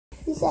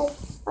He said,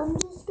 I'm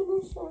just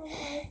gonna show my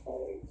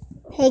face.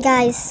 Hey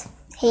guys,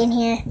 Hayden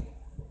here.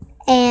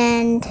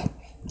 And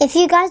if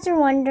you guys are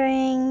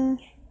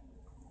wondering,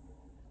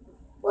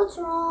 what's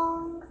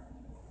wrong?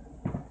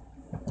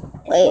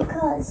 Wait,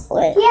 because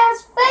wait. He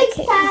has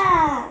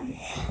FaceTime.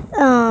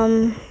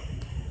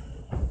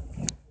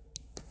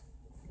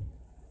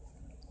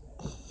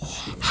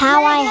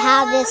 How I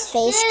have this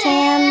face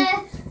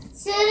cam.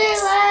 City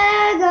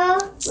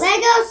Lego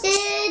City.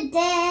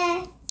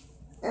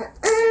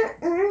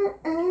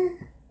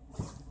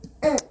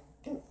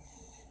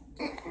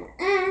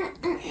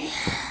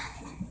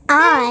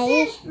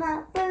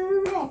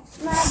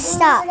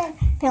 Stop.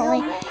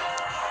 Apparently.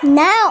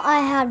 Now I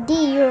have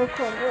the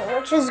recorder,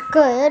 which is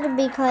good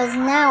because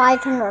now I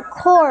can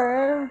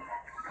record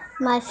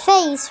my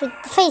face with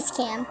the face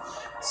cam.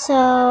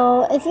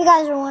 So if you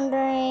guys are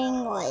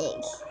wondering,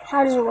 like,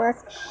 how does it work?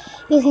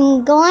 You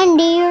can go on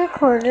the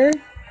recorder,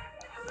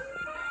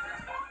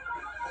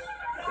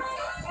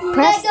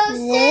 press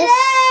this,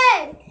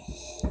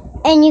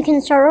 and you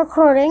can start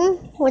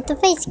recording with the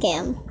face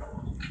cam.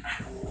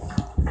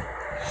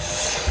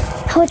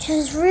 Which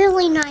is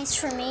really nice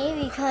for me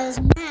because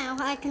now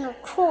I can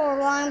record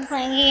while I'm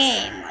playing a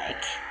game.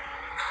 Like,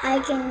 I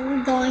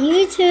can go on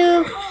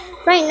YouTube.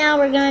 Right now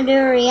we're gonna do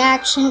a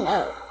reaction.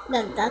 Oh,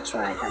 that's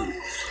right.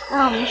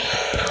 I'm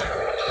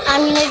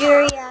gonna do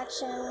a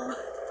reaction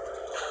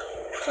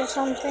to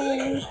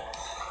something.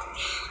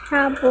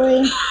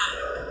 Probably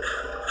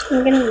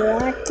I'm gonna be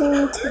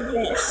reacting to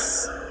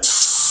this.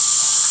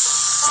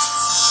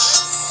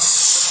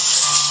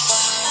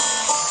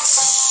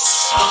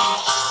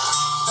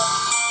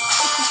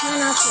 Try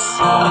not to.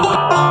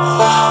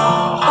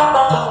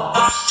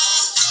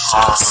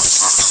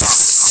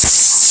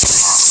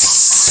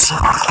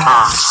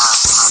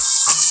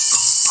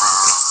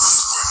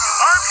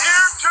 I'm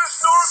here just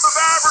north of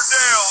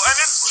Aberdale, and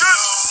it's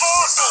just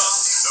awful.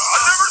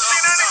 I've never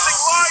seen anything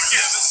like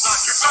it.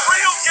 It's a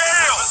real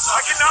gale.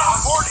 I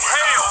cannot report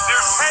hail.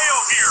 There's hail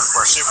here.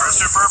 We're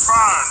super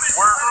fun.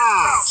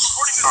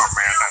 Oh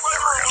man, that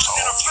never gets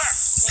old.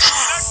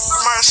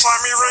 My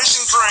slimy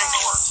racing drink.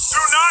 Do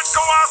not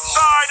go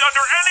outside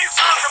under any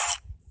circumstances.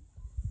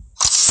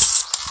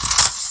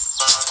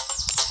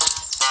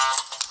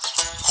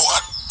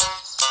 What?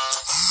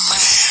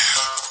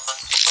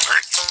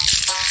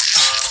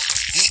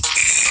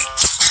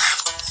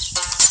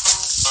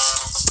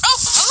 Oh,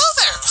 hello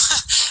there.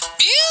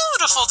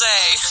 Beautiful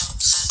day.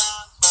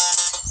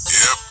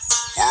 Yep,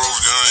 world's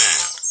gonna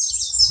end.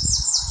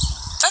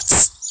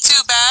 That's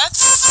too bad.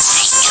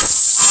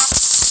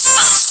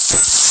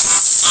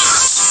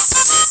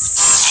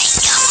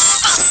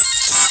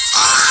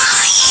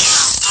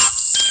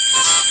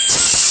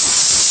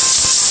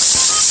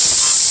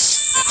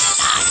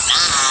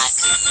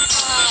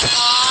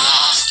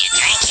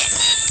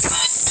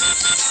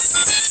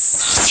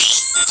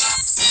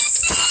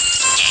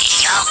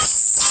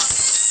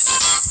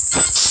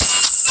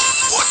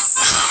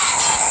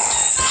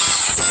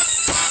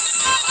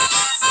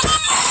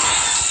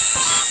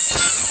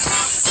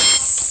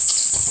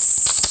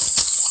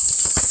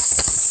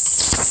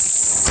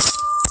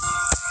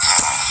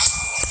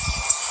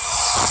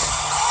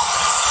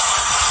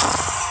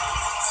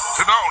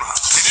 Sedona,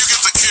 can you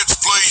get the kids,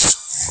 please?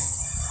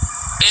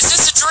 Is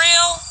this a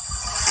drill?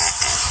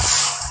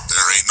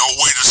 There ain't no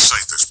way to say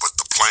this, but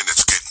the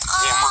planet's getting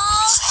warmer.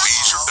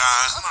 Bees are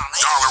dying.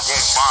 Dollar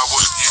won't buy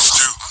what it used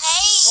to.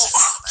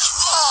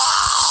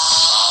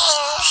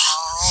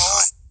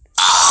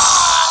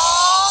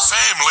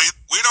 Family,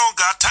 we don't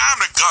got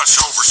time to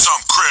gush over some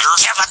critter.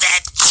 Careful,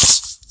 Dad.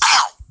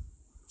 Ow!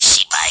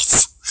 She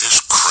bites. This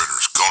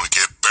critter's gonna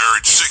get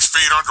buried 6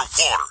 feet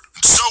underwater.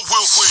 And so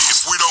will we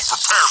if we don't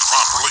prepare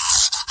properly.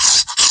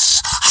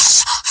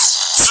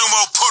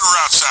 Sumo, put her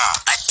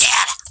outside. But,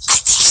 Dad, I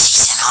think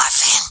she's an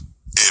orphan.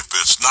 If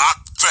it's not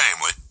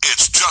family,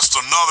 it's just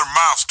another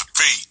mouth to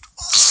feed.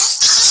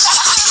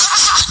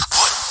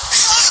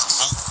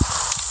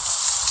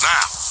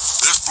 Now,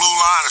 this blue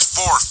line is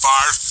forest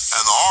fires,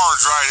 and the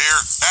orange right here,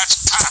 that's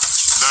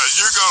typhus. Now,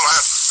 you're gonna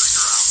have to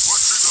figure out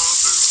what you're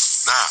gonna do.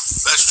 Now,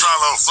 let's try a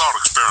little thought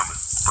experiment.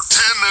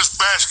 Pretend this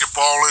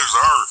basketball is the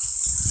Earth,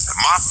 and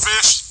my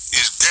fist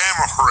is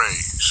gamma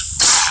rays.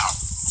 Ow!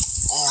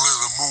 Only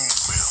the moon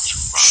melts.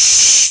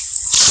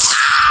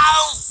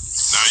 Ow!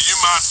 Now, you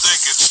might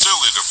think it's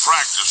silly to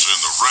practice in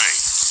the rain,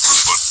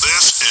 but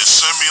this is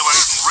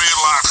simulating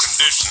real-life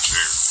conditions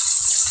here.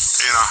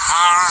 In a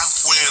high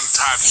wind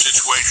type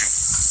situation,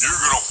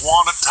 you're going to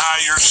want to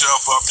tie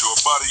yourself up to a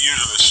buddy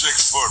using a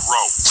 6-foot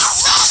rope.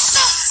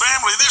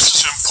 Family, this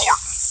is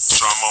important,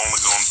 so I'm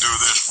only going to do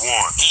this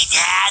once. Hey,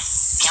 Dad,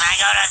 can I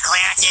go to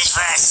Clarence's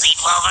for a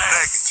sleepover?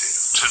 Negative.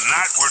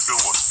 Tonight we're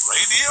doing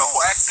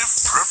radioactive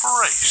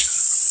preparation.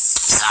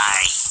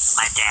 Sorry,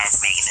 my dad's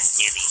making us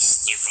do these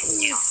stupid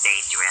doomsday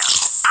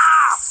drills.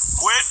 Ow!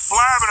 Quit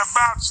blabbing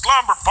about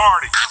slumber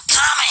party. I'm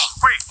coming.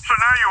 Wait, so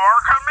now you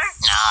are coming?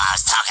 No, I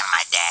was talking to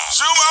my dad.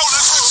 Sumo,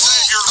 this will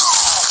save your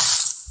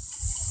life.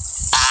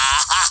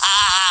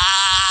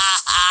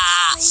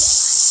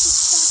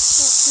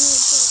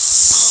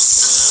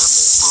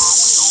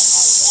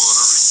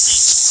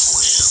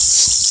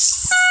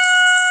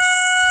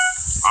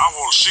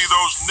 see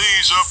those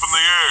knees up in the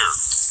air.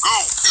 Go,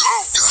 go,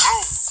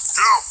 go,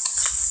 jump.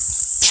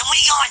 Can we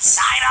go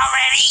inside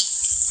already?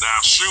 Now,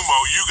 Sumo,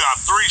 you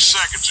got 3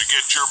 seconds to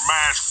get your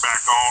mask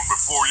back on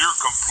before you're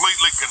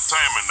completely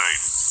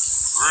contaminated.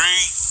 3,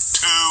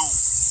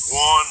 2,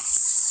 1,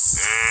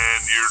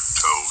 and you're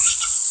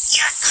toast.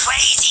 You're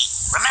crazy.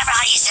 Remember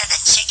how you said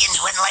the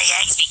chickens wouldn't lay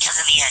eggs because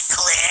of the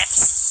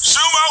eclipse?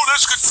 Sumo,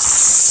 this could...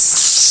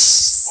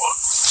 What?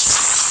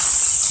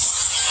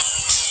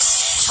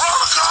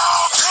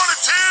 Protocol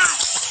 22!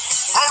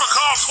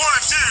 Protocol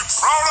 22!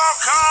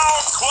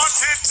 Protocol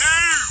 22!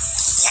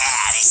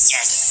 Yeah, it's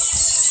just...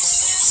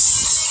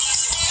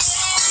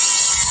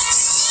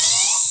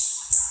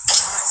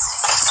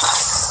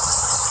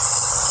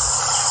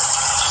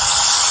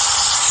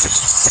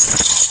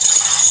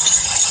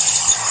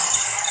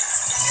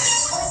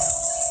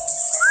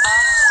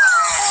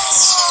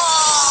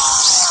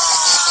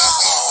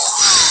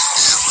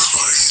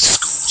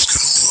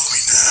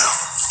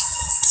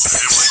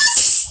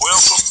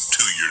 Welcome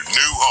to your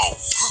new home.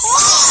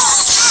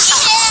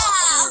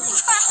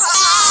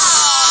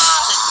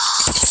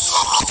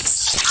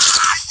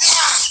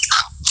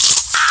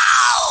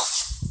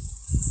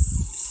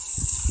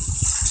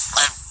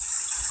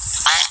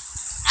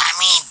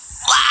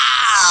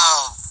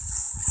 Wow!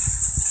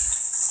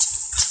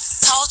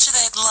 Told you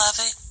they'd love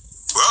it.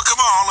 Well, come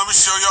on, let me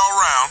show y'all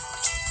around.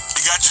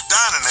 You got your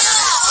dining area.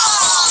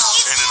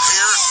 And in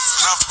here,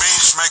 enough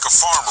beans to make a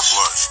farmer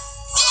blush.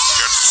 You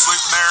got your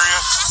sleeping area,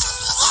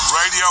 the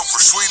radio for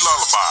sweet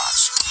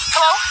lullabies.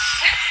 Hello?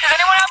 Is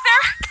anyone out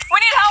there? We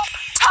need help.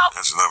 Help.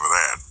 That's enough of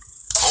that.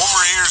 Over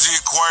here's the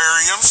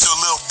aquarium, so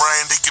little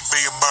Brandy can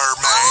be a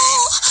mermaid.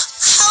 Oh,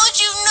 how'd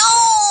you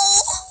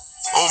know?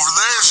 Over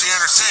there's the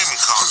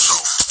entertainment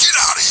console. Get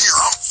out of here,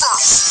 I'm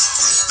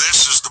first.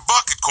 This is the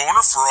bucket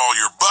corner for all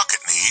your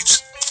bucket needs.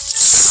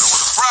 With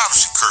a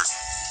privacy curtain.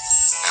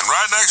 And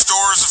right next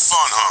door is the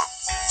fun hump.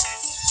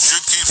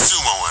 Should keep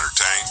Sumo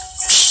entertained.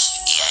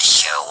 Yeah,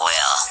 sure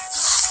will.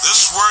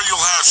 This is where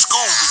you'll have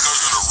school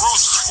because in a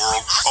Rose's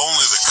world,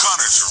 only the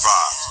cunning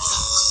survive.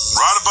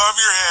 Right above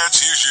your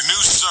heads, here's your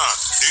new sun,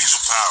 diesel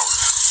powered.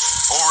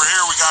 Over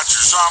here, we got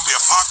your zombie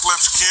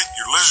apocalypse kit,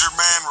 your lizard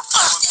man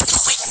repellent.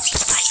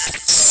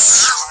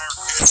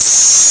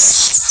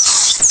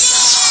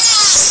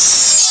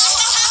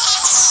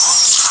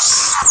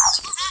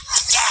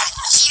 Dad,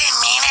 she didn't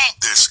mean it.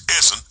 This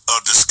isn't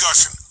a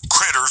discussion.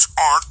 Critters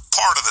aren't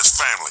part of this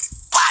family.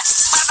 What?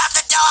 What about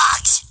the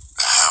dogs?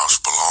 The house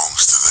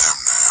belongs to them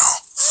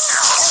now.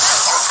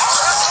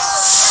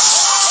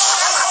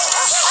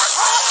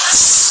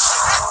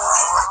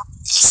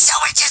 So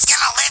we're just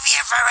gonna live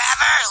here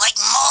forever? Like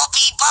mole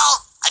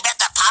people? I bet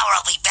the power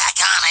will be back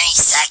on any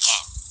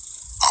second.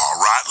 All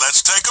right,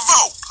 let's take a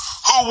vote.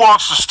 Who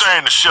wants to stay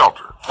in the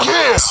shelter?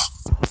 Yeah.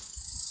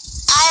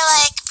 I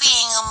like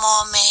being a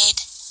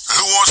mermaid.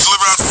 Who wants to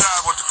live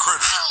outside with the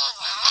critters?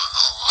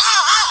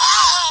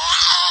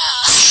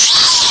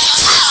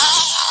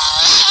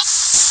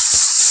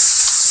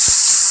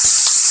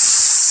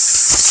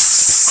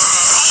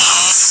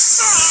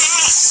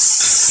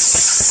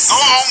 Go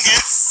on,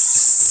 get.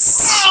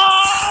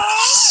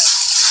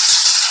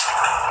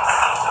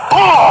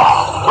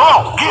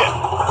 Oh, get.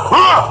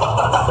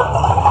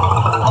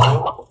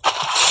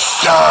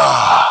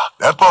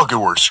 That bucket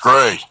works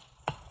great.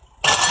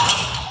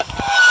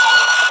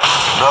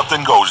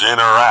 Nothing goes in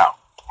or out.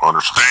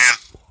 Understand?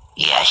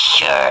 Yeah,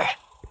 sure.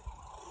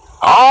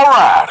 All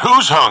right,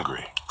 who's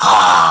hungry?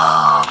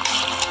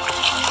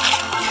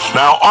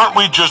 Now, aren't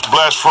we just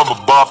blessed from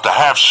above to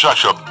have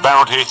such a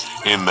bounty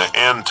in the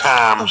end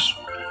times?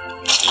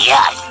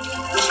 Yeah.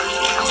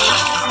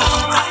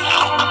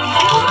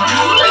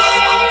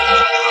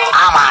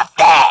 I want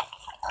that.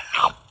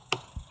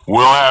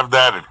 We'll have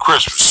that at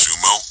Christmas,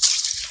 Sumo.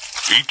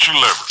 Eat your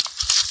liver.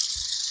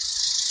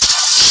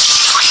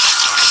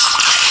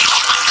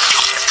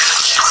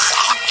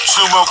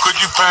 Sumo, could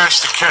you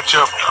pass the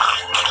ketchup?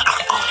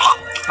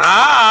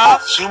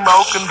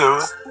 Sumo can do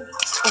it.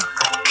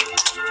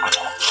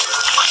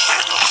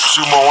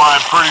 Sumo,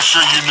 I'm pretty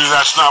sure you knew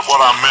that's not what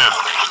I meant.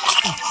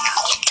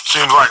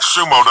 Seems like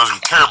Sumo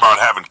doesn't care about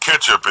having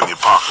ketchup in the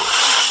apocalypse.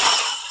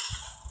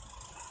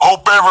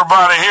 Hope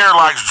everybody here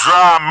likes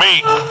dry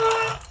meat.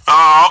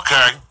 Oh,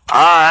 okay. All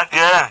right,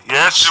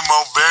 yeah,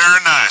 Sumo,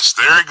 very nice.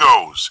 There he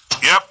goes.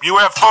 Yep, you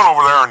have fun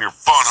over there on your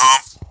fun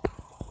hump.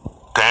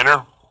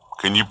 Tanner,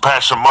 can you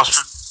pass some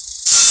mustard?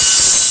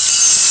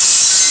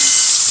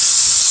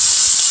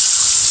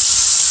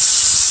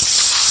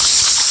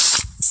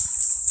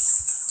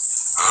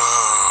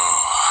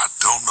 I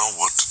don't know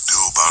what to do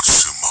about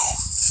Sumo.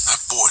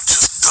 That boy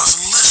just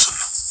doesn't listen.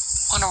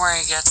 Wonder where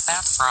he gets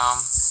that from.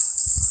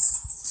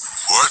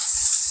 What?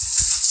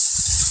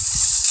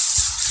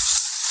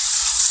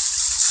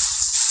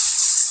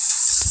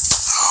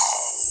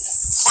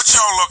 What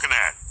y'all looking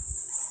at?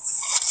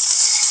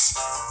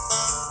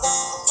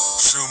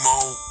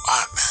 Sumo,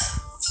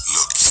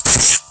 look,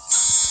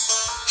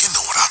 you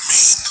know what I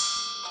mean.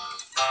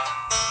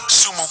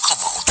 Sumo, come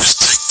on, just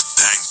take the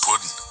dang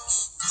pudding.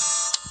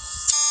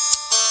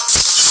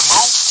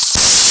 Sumo?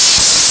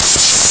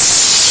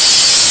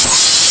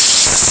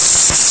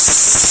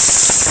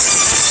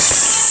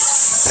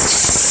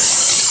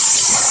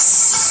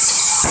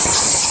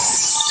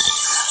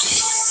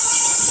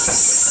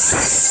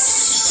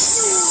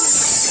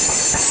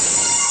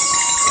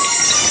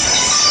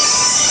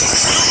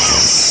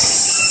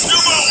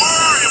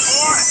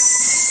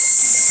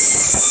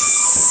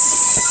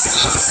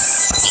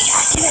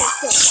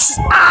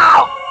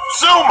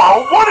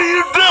 Sumo, what are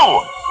you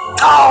doing?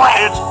 Go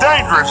away. It's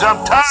dangerous. I'm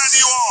tying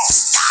you off.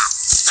 Stop!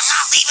 I'm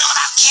not leaving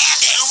without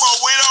Candace. Sumo,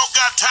 we don't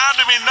got time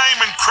to be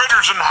naming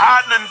critters and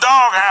hiding in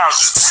dog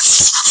houses.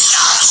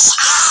 No!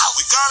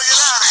 We gotta get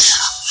out of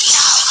here.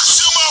 No!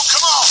 Sumo,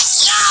 come on.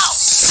 No!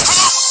 Come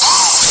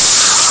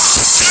on.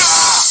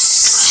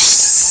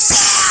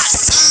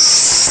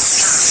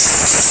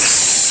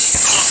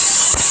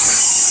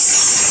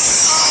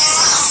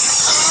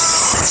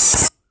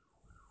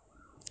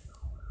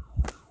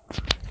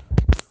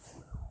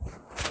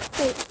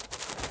 Wait,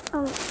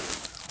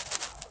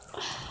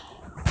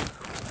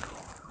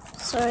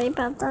 sorry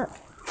about that.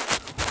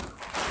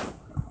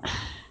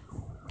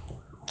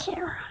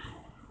 Camera.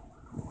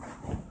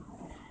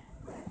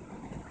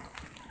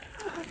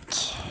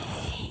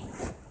 Okay.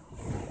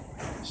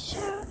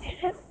 So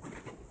edit.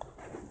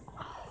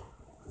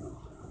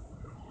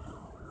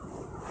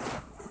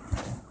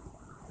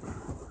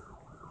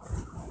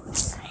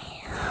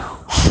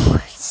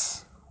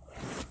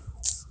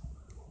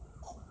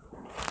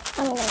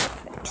 I'm gonna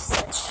fix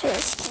this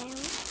face cam.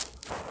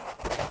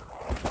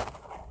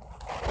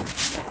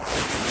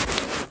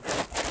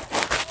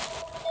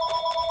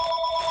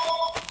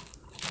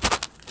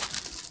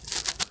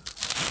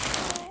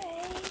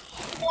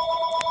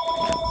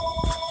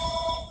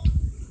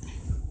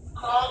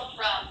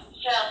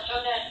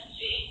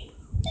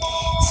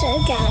 So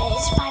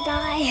guys, bye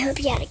bye. Hope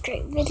you had a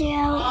great video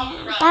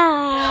and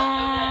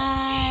bye.